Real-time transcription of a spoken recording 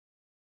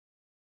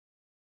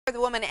for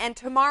the woman, and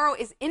tomorrow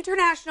is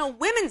International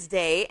Women's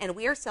Day, and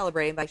we are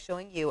celebrating by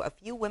showing you a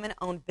few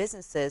women-owned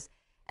businesses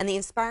and the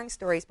inspiring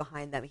stories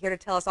behind them. Here to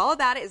tell us all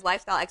about it is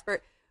lifestyle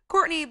expert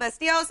Courtney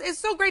Bastillos. It's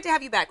so great to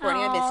have you back, Courtney.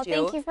 I missed you.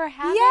 Thank you for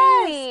having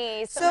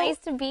me. So nice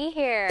to be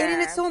here.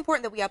 And it's so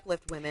important that we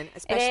uplift women,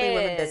 especially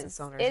women business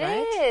owners,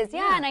 right? It is,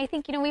 yeah. And I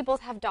think, we both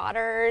have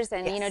daughters,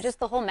 and, just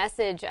the whole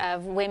message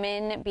of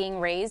women being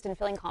raised and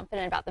feeling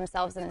confident about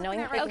themselves and knowing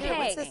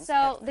that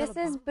so this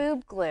is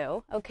Boob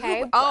Glue,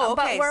 okay? Oh,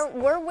 okay. But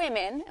we're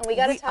women, and we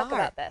got to talk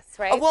about this,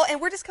 right? Well, and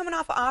we're just coming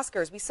off of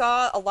Oscars. We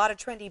saw a lot of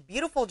trendy,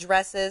 beautiful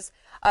dresses.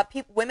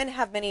 Women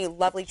have many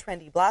lovely,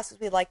 trendy blouses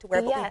we like to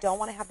wear, but we don't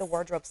want to have the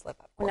wardrobe slip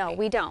up. No,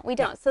 we don't. We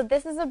don't. So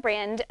this is a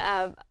brand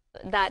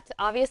that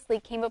obviously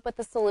came up with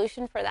a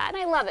solution for that,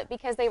 and I love it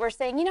because they were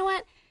saying, you know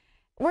what,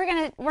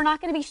 we're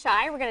not gonna be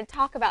shy. We're gonna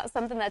talk about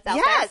something that's out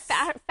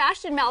there.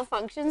 Fashion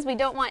malfunctions. We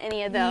don't want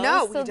any of those.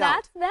 No, we don't. So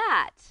that's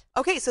that.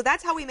 Okay, so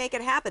that's how we make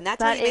it happen.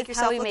 That's how you make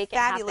yourself look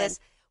fabulous.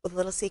 With a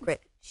little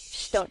secret.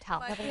 Shh, don't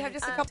tell. You have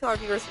just a couple to our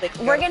viewers so they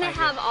can We're going to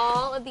have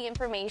all of the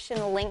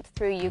information linked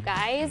through you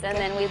guys, and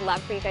then we'd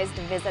love for you guys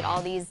to visit all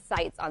these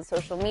sites on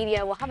social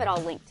media. We'll have it all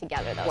linked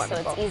together, though, so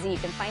it's easy. You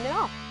can find it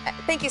all.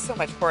 Thank you so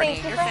much, Courtney.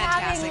 Thank you You're for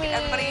fantastic. having me.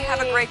 Everybody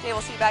have a great day.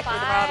 We'll see you back here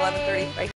tomorrow at 11:30.